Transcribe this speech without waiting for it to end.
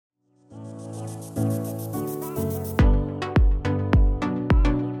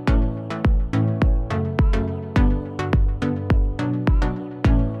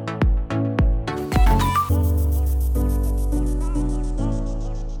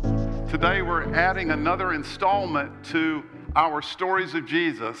Today we're adding another installment to our Stories of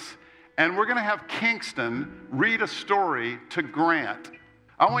Jesus, and we're going to have Kingston read a story to Grant.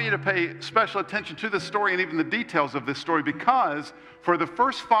 I want you to pay special attention to this story and even the details of this story, because for the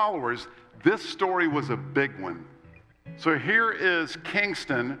first followers, this story was a big one. So here is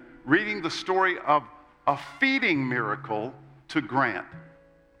Kingston reading the story of a feeding miracle to Grant.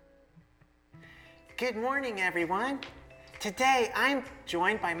 Good morning, everyone. Today, I'm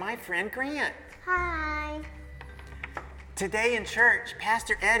joined by my friend Grant. Hi. Today in church,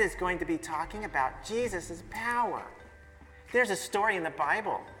 Pastor Ed is going to be talking about Jesus' power. There's a story in the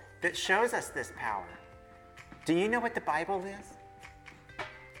Bible that shows us this power. Do you know what the Bible is?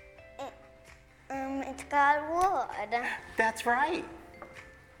 It's God's word. That's right.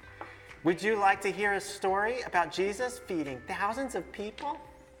 Would you like to hear a story about Jesus feeding thousands of people?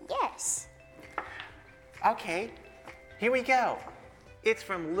 Yes. Okay, here we go. It's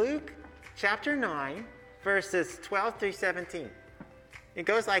from Luke chapter 9, verses 12 through 17. It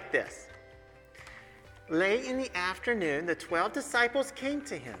goes like this. Late in the afternoon, the 12 disciples came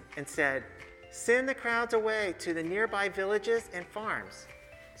to him and said, "Send the crowds away to the nearby villages and farms,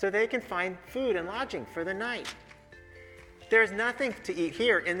 so they can find food and lodging for the night. There is nothing to eat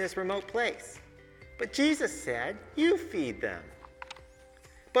here in this remote place." But Jesus said, "You feed them."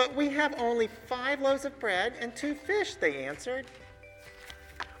 "But we have only 5 loaves of bread and 2 fish," they answered.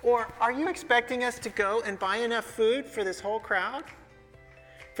 "Or are you expecting us to go and buy enough food for this whole crowd?"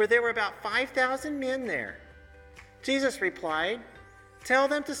 For there were about 5,000 men there. Jesus replied, "Tell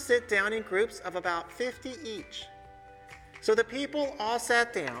them to sit down in groups of about 50 each." So the people all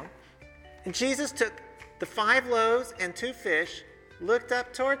sat down, and Jesus took the 5 loaves and 2 fish, looked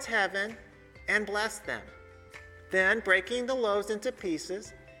up towards heaven, and blessed them. Then, breaking the loaves into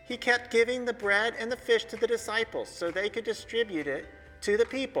pieces, he kept giving the bread and the fish to the disciples so they could distribute it to the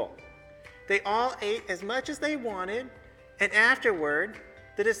people. They all ate as much as they wanted, and afterward,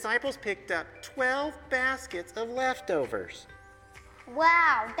 the disciples picked up 12 baskets of leftovers.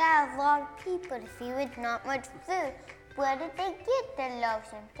 Wow, that's a lot of people to feed with not much food. Where did they get the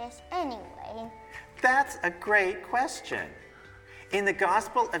loaves and fish anyway? That's a great question. In the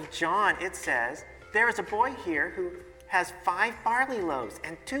Gospel of John, it says, "There is a boy here who has 5 barley loaves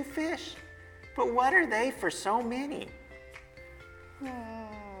and 2 fish. But what are they for so many?"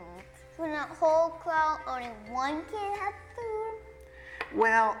 For that whole crowd, only one kid had food?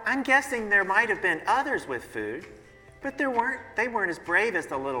 Well, I'm guessing there might have been others with food, but they weren't as brave as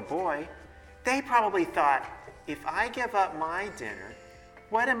the little boy. They probably thought, if I give up my dinner,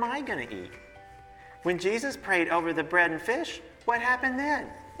 what am I going to eat? When Jesus prayed over the bread and fish, what happened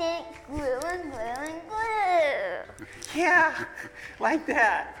then? It grew and grew and grew. Yeah, like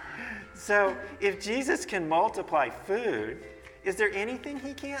that. So if Jesus can multiply food, is there anything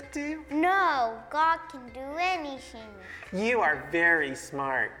he can't do? No, God can do anything. You are very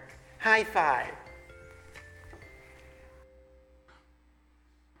smart. High five.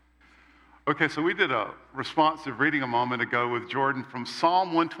 Okay, so we did a responsive reading a moment ago with Jordan from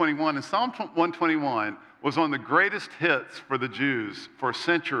Psalm 121. And Psalm 121 was one of the greatest hits for the Jews for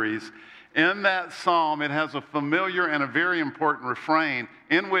centuries. In that psalm, it has a familiar and a very important refrain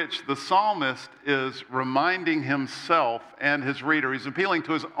in which the psalmist is reminding himself and his reader, he's appealing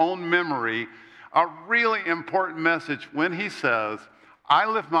to his own memory, a really important message when he says, "I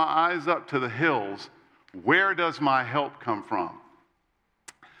lift my eyes up to the hills. Where does my help come from?"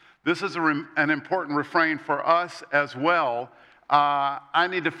 This is an important refrain for us as well. I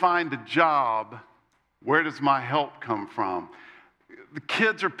need to find a job. Where does my help come from? The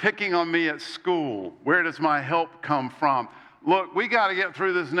kids are picking on me at school. Where does my help come from? Look, we got to get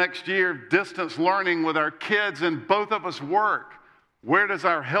through this next year of distance learning with our kids, and both of us work. Where does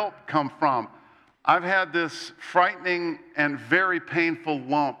our help come from? I've had this frightening and very painful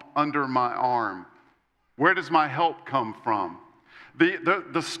lump under my arm. Where does my help come from?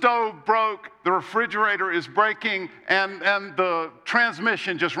 The stove broke, the refrigerator is breaking, and the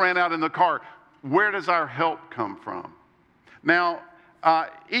transmission just ran out in the car. Where does our help come from? Now,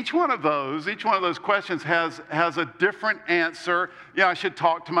 each one of those questions has a different answer. Yeah, I should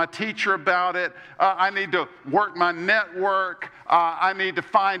talk to my teacher about it. I need to work my network. I need to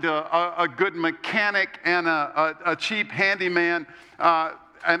find a good mechanic and a cheap handyman.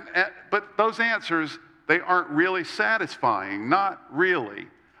 But those answers, they aren't really satisfying, not really.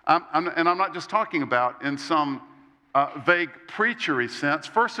 And I'm not just talking about in some vague preachery sense.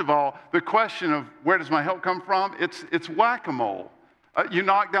 First of all, the question of where does my help come from, it's whack-a-mole. You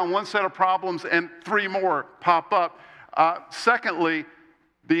knock down one set of problems and 3 more pop up. Secondly,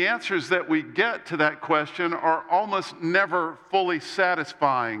 the answers that we get to that question are almost never fully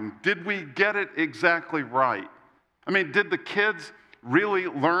satisfying. Did we get it exactly right? I mean, did the kids really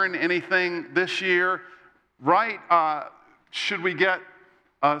learn anything this year? Right? Should we get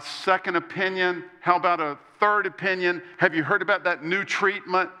a second opinion? How about a third opinion? Have you heard about that new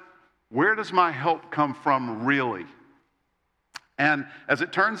treatment? Where does my help come from, really? And as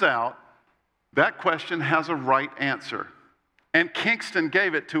it turns out, that question has a right answer. And Kingston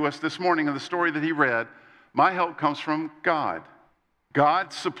gave it to us this morning in the story that he read. My help comes from God.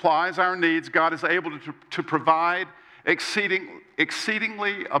 God supplies our needs. God is able to provide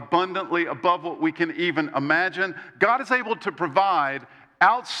exceedingly abundantly above what we can even imagine. God is able to provide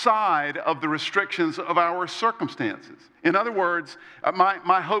outside of the restrictions of our circumstances. In other words,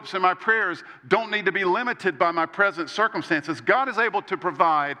 my hopes and my prayers don't need to be limited by my present circumstances. God is able to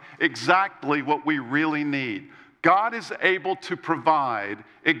provide exactly what we really need. God is able to provide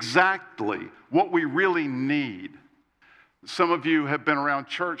exactly what we really need. Some of you have been around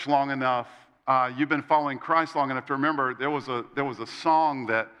church long enough. You've been following Christ long enough to remember there was a song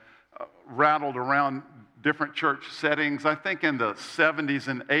that rattled around different church settings. I think in the 70s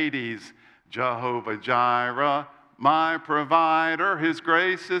and 80s, Jehovah Jireh, my provider, his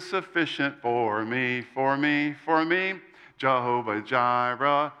grace is sufficient for me, for me, for me. Jehovah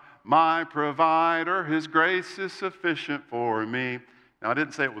Jireh, my provider, his grace is sufficient for me. Now, I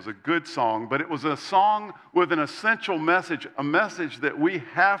didn't say it was a good song, but it was a song with an essential message, a message that we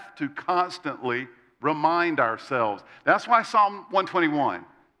have to constantly remind ourselves. That's why Psalm 121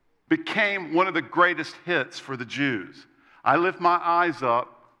 became one of the greatest hits for the Jews. I lift my eyes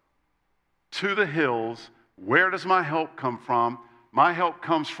up to the hills. Where does my help come from? My help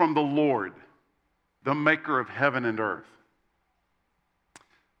comes from the Lord, the maker of heaven and earth.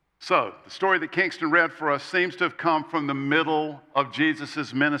 So, the story that Kingston read for us seems to have come from the middle of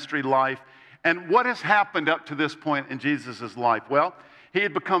Jesus' ministry life. And what has happened up to this point in Jesus' life? Well, he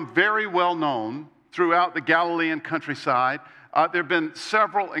had become very well known throughout the Galilean countryside. There have been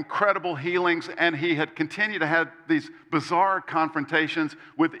several incredible healings, and he had continued to have these bizarre confrontations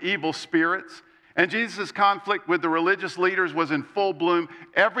with evil spirits. And Jesus' conflict with the religious leaders was in full bloom.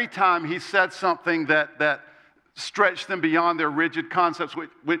 Every time he said something that stretched them beyond their rigid concepts,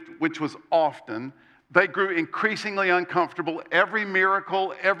 which was often, they grew increasingly uncomfortable. Every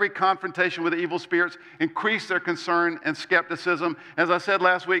miracle, every confrontation with evil spirits increased their concern and skepticism. As I said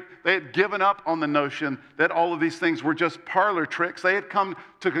last week, they had given up on the notion that all of these things were just parlor tricks. They had come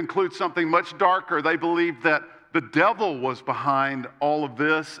to conclude something much darker. They believed that the devil was behind all of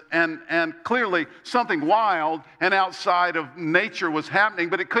this, and clearly something wild and outside of nature was happening,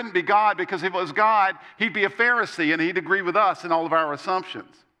 but it couldn't be God, because if it was God, he'd be a Pharisee and he'd agree with us in all of our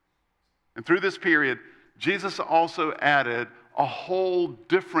assumptions. And through this period, Jesus also added a whole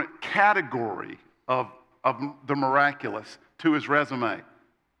different category of the miraculous to his resume.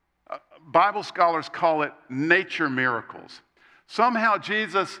 Bible scholars call it nature miracles. Somehow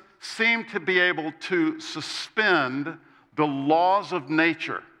Jesus seemed to be able to suspend the laws of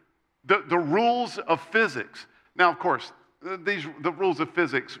nature, the rules of physics. Now, of course, the rules of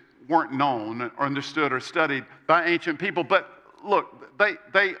physics weren't known or understood or studied by ancient people, but look,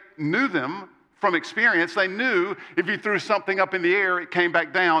 they knew them from experience. They knew if you threw something up in the air, it came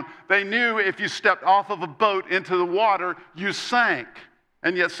back down. They knew if you stepped off of a boat into the water, you sank.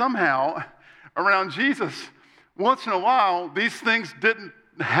 And yet somehow, around Jesus, once in a while, these things didn't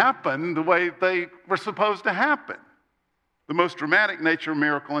happen the way they were supposed to happen. The most dramatic nature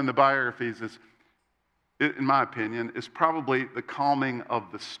miracle in the biographies is, in my opinion, is probably the calming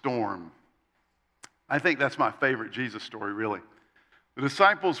of the storm. I think that's my favorite Jesus story, really. The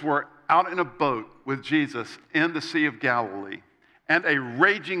disciples were out in a boat with Jesus in the Sea of Galilee, and a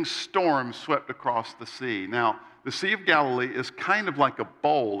raging storm swept across the sea. Now, the Sea of Galilee is kind of like a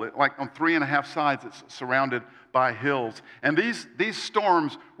bowl. Like on 3.5 sides, it's surrounded by hills. And these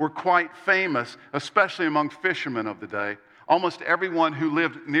storms were quite famous, especially among fishermen of the day. Almost everyone who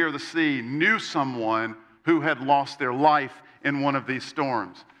lived near the sea knew someone who had lost their life in one of these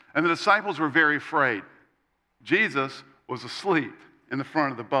storms. And the disciples were very afraid. Jesus was asleep in the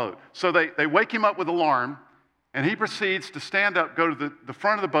front of the boat. So they wake him up with alarm, and he proceeds to stand up, go to the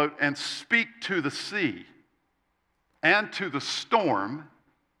front of the boat, and speak to the sea and to the storm,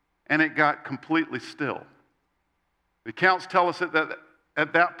 and it got completely still. The accounts tell us that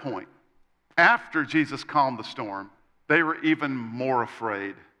at that point, after Jesus calmed the storm, they were even more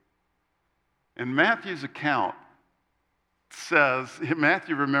afraid. And Matthew's account says,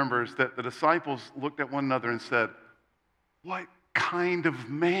 Matthew remembers that the disciples looked at one another and said, "What kind of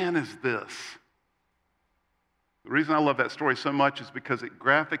man is this, The reason I love that story so much is because it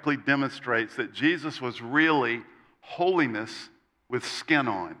graphically demonstrates that Jesus was really holiness with skin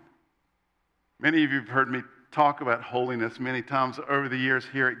on. Many of you have heard me talk about holiness many times over the years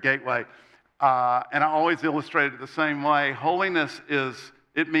here at Gateway, and I always illustrate it the same way. Holiness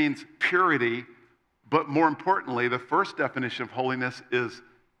it means purity, but more importantly, the first definition of holiness is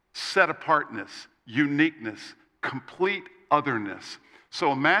set-apartness, uniqueness, complete otherness.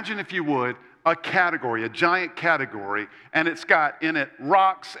 So imagine, if you would, a category, a giant category, and it's got in it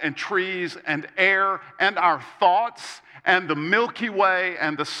rocks and trees and air and our thoughts and the Milky Way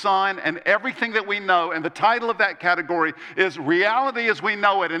and the sun and everything that we know. And the title of that category is Reality as We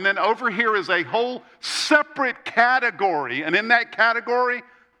Know It. And then over here is a whole separate category. And in that category,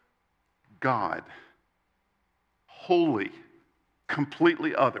 God. Holy,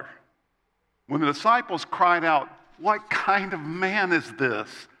 completely other. When the disciples cried out, "What kind of man is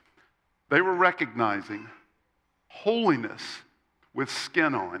this?" they were recognizing holiness with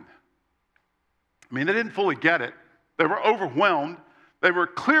skin on. I mean, they didn't fully get it. They were overwhelmed. They were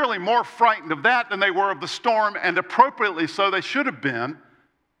clearly more frightened of that than they were of the storm, and appropriately so they should have been.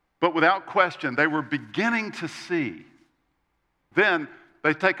 But without question, they were beginning to see. Then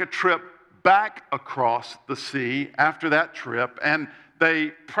they take a trip back across the sea after that trip, and they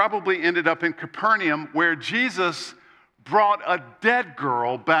probably ended up in Capernaum, where Jesus brought a dead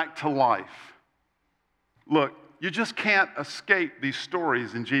girl back to life. Look, you just can't escape these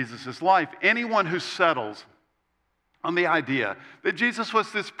stories in Jesus' life. Anyone who settles on the idea that Jesus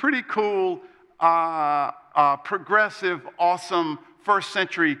was this pretty cool, progressive, awesome, first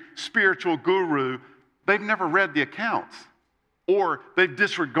century spiritual guru, they've never read the accounts, or they've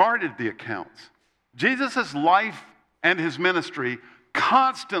disregarded the accounts. Jesus' life and his ministry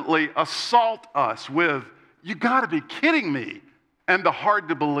constantly assault us with, "You got to be kidding me," and the hard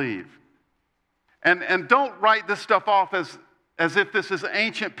to believe. And don't write this stuff off as if this is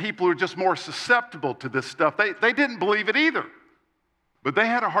ancient people who are just more susceptible to this stuff. They didn't believe it either. But they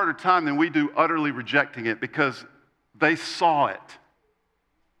had a harder time than we do utterly rejecting it because they saw it.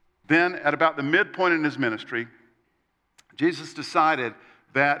 Then, at about the midpoint in his ministry, Jesus decided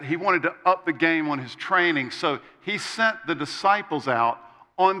that he wanted to up the game on his training, so he sent the disciples out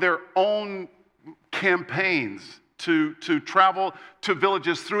on their own campaigns to travel to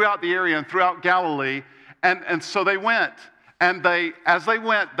villages throughout the area and throughout Galilee. And so they went. And as they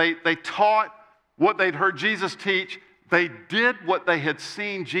went, they taught what they'd heard Jesus teach. They did what they had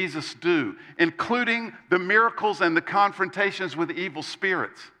seen Jesus do, including the miracles and the confrontations with evil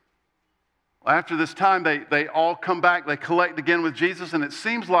spirits. After this time, they all come back. They collect again with Jesus, and it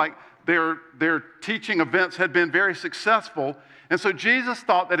seems like their teaching events had been very successful. And so Jesus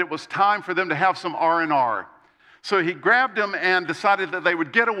thought that it was time for them to have some R&R. So he grabbed them and decided that they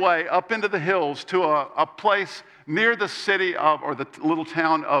would get away up into the hills to a place near the city or the little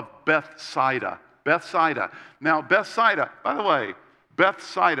town of Bethsaida. Bethsaida. Now, Bethsaida, by the way,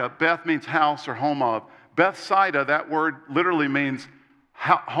 Bethsaida, Beth means house or home of. Bethsaida, that word literally means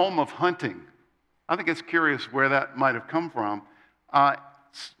home of hunting. I think it's curious where that might have come from.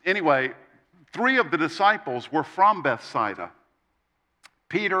 Anyway, 3 of the disciples were from Bethsaida: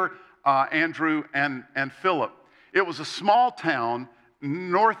 Peter, Andrew, and Philip. It was a small town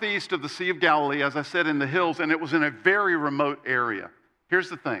northeast of the Sea of Galilee, as I said, in the hills, and it was in a very remote area. Here's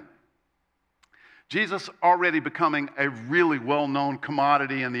the thing. Jesus already becoming a really well-known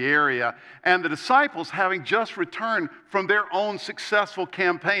commodity in the area, and the disciples having just returned from their own successful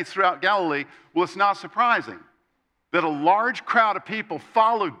campaigns throughout Galilee, well, it's not surprising that a large crowd of people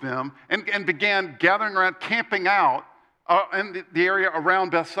followed them and began gathering around, camping out in the area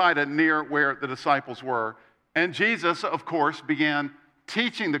around Bethsaida near where the disciples were. And Jesus, of course, began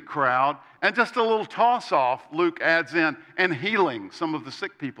teaching the crowd, and just a little toss-off, Luke adds in, and healing some of the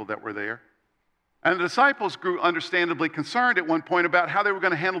sick people that were there. And the disciples grew understandably concerned at one point about how they were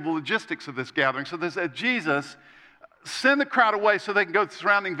going to handle the logistics of this gathering. So they said, "Jesus, send the crowd away so they can go to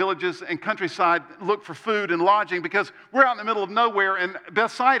surrounding villages and countryside, look for food and lodging, because we're out in the middle of nowhere, and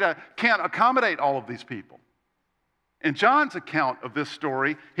Bethsaida can't accommodate all of these people." In John's account of this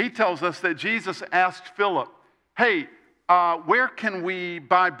story, he tells us that Jesus asked Philip, "Hey, where can we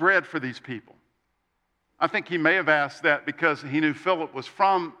buy bread for these people?" I think he may have asked that because he knew Philip was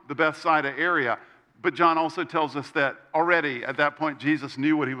from the Bethsaida area. But John also tells us that already at that point, Jesus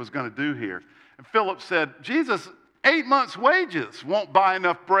knew what he was going to do here. And Philip said, "Jesus, 8 months' wages won't buy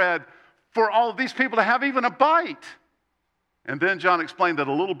enough bread for all of these people to have even a bite." And then John explained that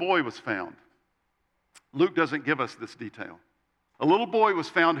a little boy was found. Luke doesn't give us this detail. A little boy was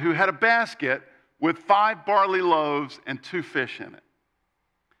found who had a basket with 5 barley loaves and 2 fish in it.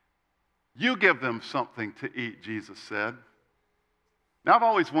 You give them something to eat, Jesus said. Now, I've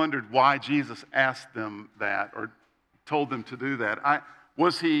always wondered why Jesus asked them that or told them to do that.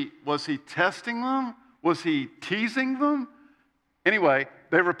 Was he testing them? Was he teasing them? Anyway,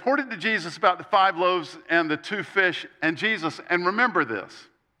 they reported to Jesus about the 5 loaves and the 2 fish, and remember this,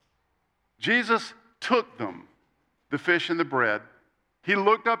 Jesus took them, the fish and the bread. He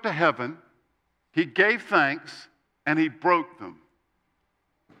looked up to heaven, he gave thanks, and he broke them.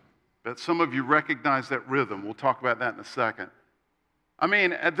 But some of you recognize that rhythm. We'll talk about that in a second. I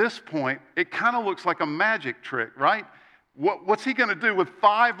mean, at this point, it kind of looks like a magic trick, right? What's he going to do with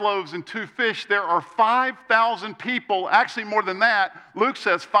 5 loaves and 2 fish? There are 5,000 people, actually more than that. Luke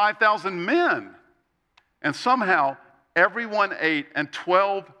says 5,000 men. And somehow, everyone ate, and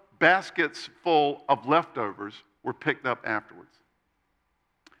 12 baskets full of leftovers were picked up afterwards.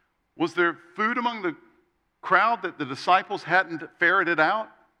 Was there food among the crowd that the disciples hadn't ferreted out?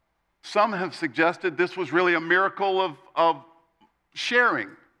 Some have suggested this was really a miracle of sharing.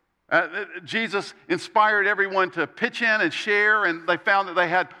 Jesus inspired everyone to pitch in and share, and they found that they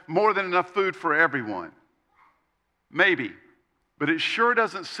had more than enough food for everyone. Maybe, but it sure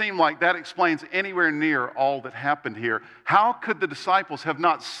doesn't seem like that explains anywhere near all that happened here. How could the disciples have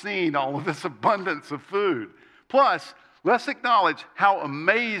not seen all of this abundance of food? Plus, let's acknowledge how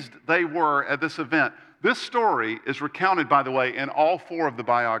amazed they were at this event. This story is recounted, by the way, in all 4 of the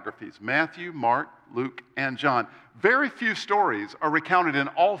biographies, Matthew, Mark, Luke, and John. Very few stories are recounted in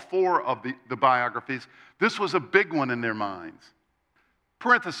all 4 of the biographies. This was a big one in their minds.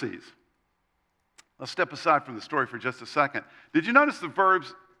 Parentheses. Let's step aside from the story for just a second. Did you notice the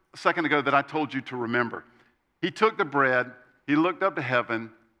verbs a second ago that I told you to remember? He took the bread, he looked up to heaven,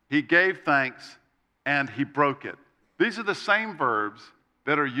 he gave thanks, and he broke it. These are the same verbs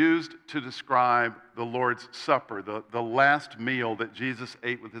that are used to describe the Lord's Supper, the last meal that Jesus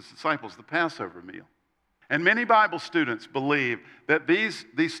ate with his disciples, the Passover meal. And many Bible students believe that these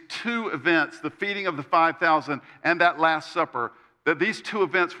 2 events, the feeding of the 5,000 and that Last Supper, that these 2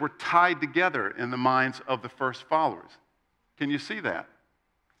 events were tied together in the minds of the first followers. Can you see that?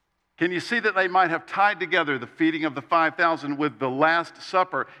 Can you see that they might have tied together the feeding of the 5,000 with the Last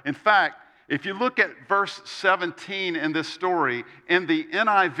Supper? In fact, if you look at verse 17 in this story, in the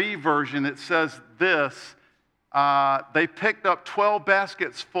NIV version, it says this, they picked up 12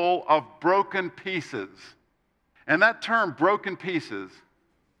 baskets full of broken pieces. And that term, broken pieces,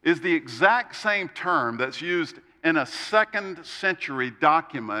 is the exact same term that's used in a 2nd century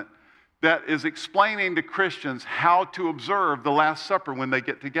document that is explaining to Christians how to observe the Last Supper when they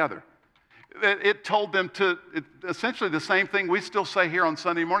get together. It told them essentially the same thing we still say here on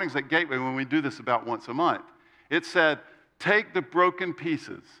Sunday mornings at Gateway when we do this about once a month. It said, take the broken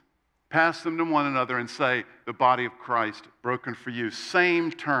pieces, pass them to one another, and say, the body of Christ broken for you. Same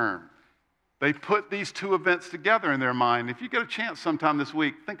term. They put these 2 events together in their mind. If you get a chance sometime this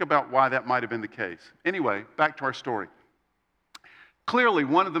week, think about why that might have been the case. Anyway, back to our story. Clearly,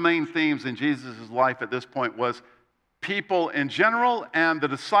 one of the main themes in Jesus' life at this point was people in general and the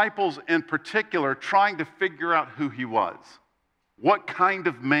disciples in particular trying to figure out who he was. What kind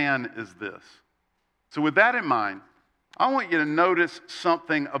of man is this? So with that in mind, I want you to notice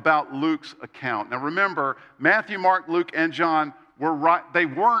something about Luke's account. Now remember, Matthew, Mark, Luke, and John they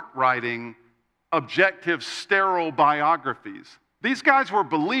weren't writing objective, sterile biographies. These guys were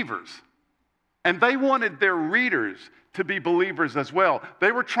believers, and they wanted their readers to be believers as well.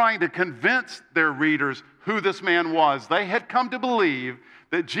 They were trying to convince their readers who this man was. They had come to believe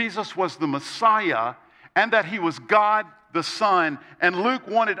that Jesus was the Messiah and that he was God the Son, and Luke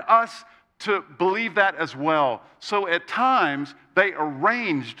wanted us to believe that as well. So at times, they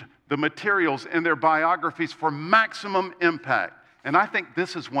arranged the materials in their biographies for maximum impact. And I think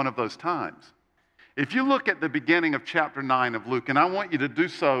this is one of those times. If you look at the beginning of chapter 9 of Luke, and I want you to do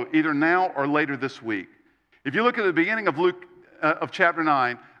so either now or later this week. If you look at the beginning of Luke, of chapter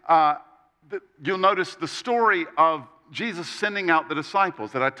 9, you'll notice the story of Jesus sending out the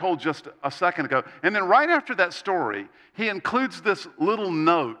disciples that I told just a second ago. And then right after that story, he includes this little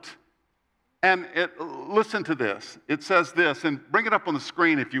note. And listen to this. It says this, and bring it up on the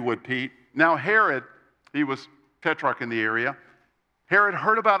screen if you would, Pete. Now Herod, he was tetrarch in the area. Herod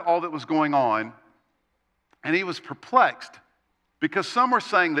heard about all that was going on, and he was perplexed because some were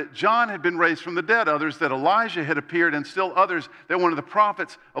saying that John had been raised from the dead, others that Elijah had appeared, and still others that one of the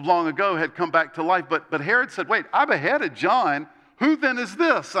prophets of long ago had come back to life. But Herod said, wait, I beheaded John. Who then is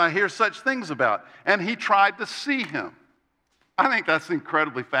this I hear such things about? And he tried to see him. I think that's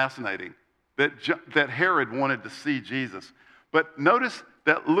incredibly fascinating that Herod wanted to see Jesus. But notice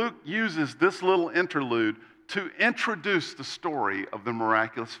that Luke uses this little interlude to introduce the story of the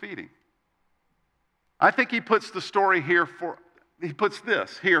miraculous feeding. I think he puts this here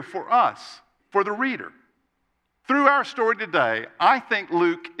for us, for the reader. Through our story today, I think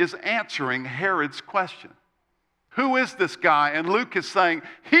Luke is answering Herod's question. Who is this guy? And Luke is saying,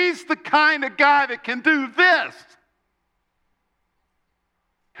 he's the kind of guy that can do this.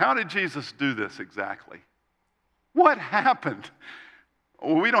 How did Jesus do this exactly? What happened?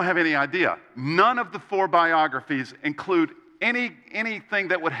 Well, we don't have any idea. None of the 4 biographies include anything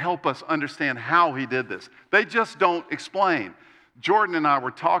that would help us understand how he did this. They just don't explain. Jordan and I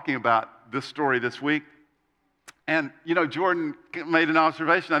were talking about this story this week. And, Jordan made an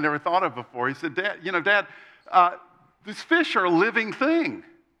observation I never thought of before. He said, Dad, these fish are a living thing.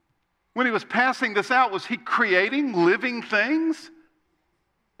 When he was passing this out, was he creating living things?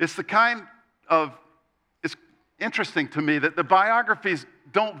 It's interesting to me that the biographies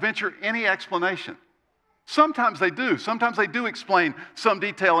don't venture any explanation. Sometimes they do. Sometimes they do explain some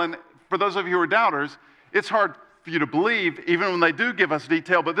detail. And for those of you who are doubters, it's hard for you to believe, even when they do give us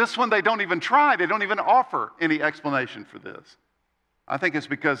detail. But this one, they don't even try. They don't even offer any explanation for this. I think it's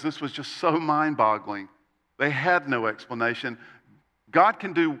because this was just so mind-boggling. They had no explanation. God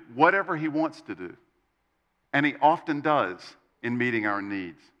can do whatever he wants to do. And he often does in meeting our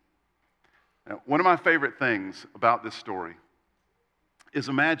needs. Now, one of my favorite things about this story is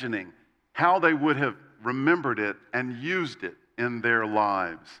imagining how they would have remembered it and used it in their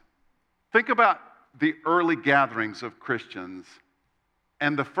lives. Think about the early gatherings of Christians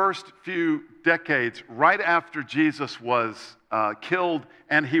and the first few decades right after Jesus was killed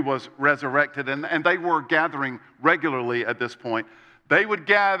and he was resurrected, and they were gathering regularly at this point. They would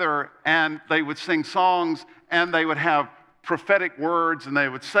gather and they would sing songs and they would have prophetic words and they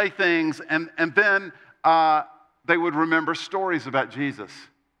would say things, and then they would remember stories about Jesus.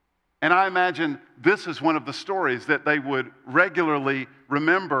 And I imagine this is one of the stories that they would regularly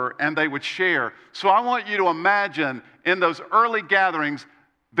remember and they would share. So I want you to imagine in those early gatherings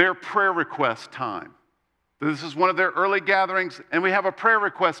their prayer request time. This is one of their early gatherings, and we have a prayer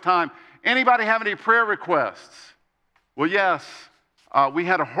request time. Anybody have any prayer requests? Well, yes. We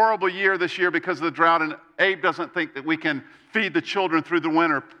had a horrible year this year because of the drought, and Abe doesn't think that we can feed the children through the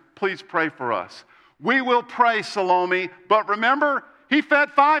winter. Please pray for us. We will pray, Salome, but remember, he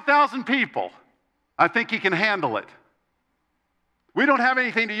fed 5,000 people. I think he can handle it. We don't have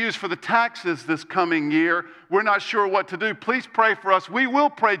anything to use for the taxes this coming year. We're not sure what to do. Please pray for us. We will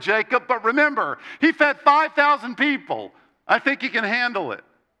pray, Jacob, but remember, he fed 5,000 people. I think he can handle it.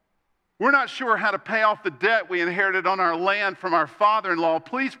 We're not sure how to pay off the debt we inherited on our land from our father-in-law.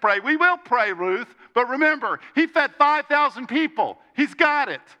 Please pray. We will pray, Ruth, but remember, he fed 5,000 people. He's got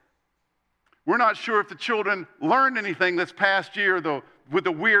it. We're not sure if the children learned anything this past year, though, with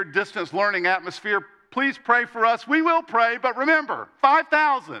the weird distance learning atmosphere. Please pray for us. We will pray, but remember,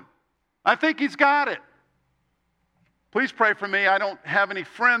 5,000. I think he's got it. Please pray for me. I don't have any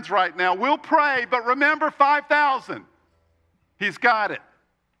friends right now. We'll pray, but remember, 5,000. He's got it.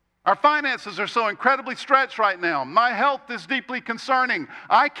 Our finances are so incredibly stretched right now. My health is deeply concerning.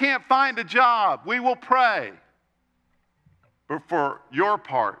 I can't find a job. We will pray. But for your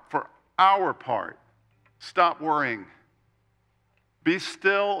part, for our part, stop worrying. Be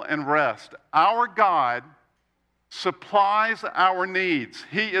still and rest. Our God supplies our needs.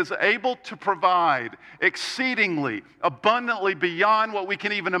 He is able to provide exceedingly, abundantly beyond what we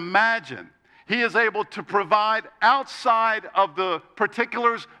can even imagine. He is able to provide outside of the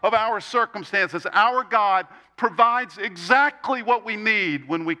particulars of our circumstances. Our God provides exactly what we need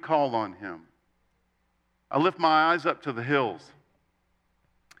when we call on him. I lift my eyes up to the hills.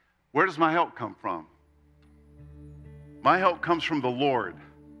 Where does my help come from? My help comes from the Lord,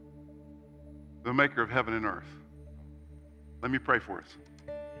 the maker of heaven and earth. Let me pray for us.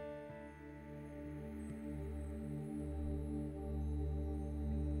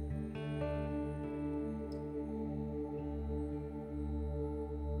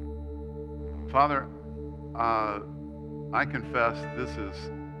 Father, I confess this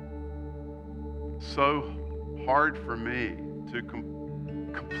is so hard for me to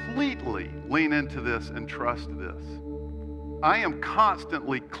completely lean into this and trust this. I am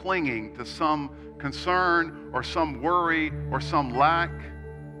constantly clinging to some concern or some worry or some lack.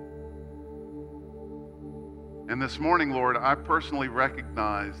 And this morning, Lord, I personally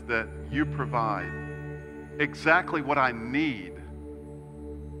recognize that you provide exactly what I need,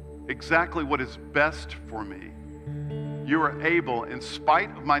 exactly what is best for me. You are able, in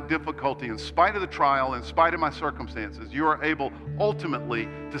spite of my difficulty, in spite of the trial, in spite of my circumstances, you are able ultimately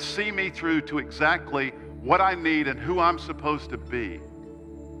to see me through to exactly what I need and who I'm supposed to be.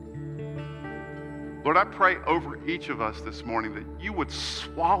 Lord, I pray over each of us this morning that you would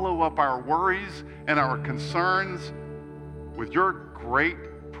swallow up our worries and our concerns with your great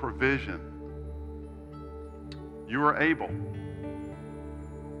provision. You are able.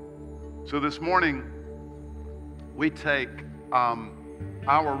 So this morning, we take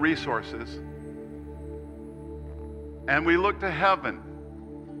our resources and we look to heaven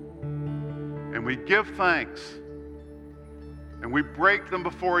and we give thanks and we break them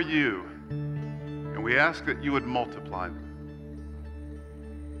before you and we ask that you would multiply them.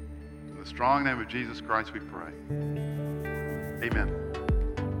 In the strong name of Jesus Christ we pray. Amen.